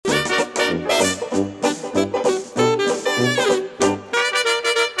Hey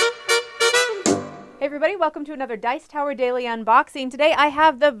everybody, welcome to another Dice Tower Daily Unboxing. Today I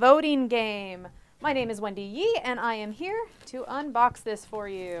have the voting game. My name is Wendy Yee and I am here to unbox this for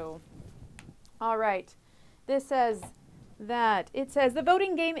you. Alright, this says that the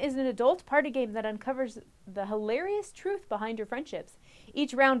voting game is an adult party game that uncovers the hilarious truth behind your friendships.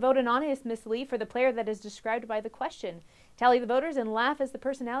 Each round vote anonymously for the player that is described by the question. Tally the voters and laugh as the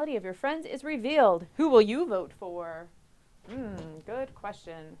personality of your friends is revealed. Who will you vote for? Good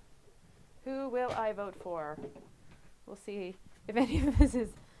question. Who will I vote for? We'll see if any of this is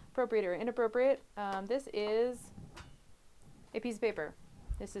appropriate or inappropriate. This is a piece of paper.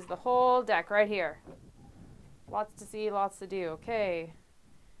 This is the whole deck right here. Lots to see, lots to do. Okay.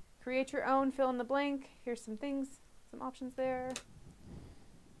 Create your own, fill in the blank. Here's some things, some options there.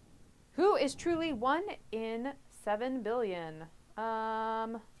 Who is truly 1 in 7 billion?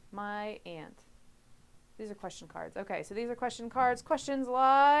 My aunt. These are question cards. Okay, so these are question cards. Questions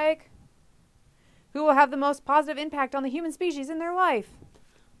like, who will have the most positive impact on the human species in their life?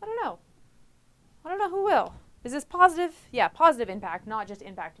 I don't know. I don't know who will. Is this positive? Yeah, positive impact, not just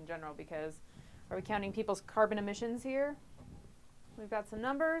impact in general, because are we counting people's carbon emissions here? We've got some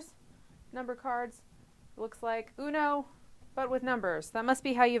numbers, number cards. It looks like Uno, but with numbers. That must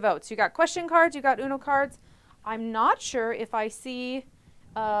be how you vote. So you got question cards, you got Uno cards. I'm not sure if I see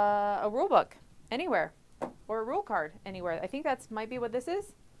a rule book anywhere or a rule card anywhere. I think that might be what this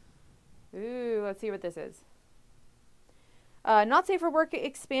is. Ooh, let's see what this is. Not safe for work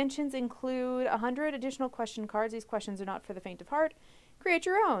expansions include 100 additional question cards. These questions are not for the faint of heart. Create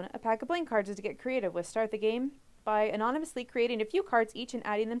your own. A pack of blank cards is to get creative with. Start the game by anonymously creating a few cards each and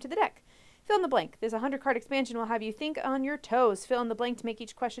adding them to the deck. Fill in the blank. This 100-card expansion will have you think on your toes. Fill in the blank to make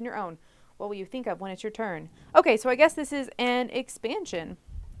each question your own. What will you think of when it's your turn? Okay, so I guess this is an expansion.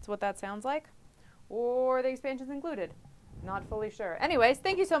 That's what that sounds like. Or the expansion's included. Not fully sure. Anyways,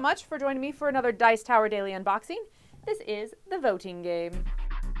 thank you so much for joining me for another Dice Tower Daily Unboxing. This is the voting game.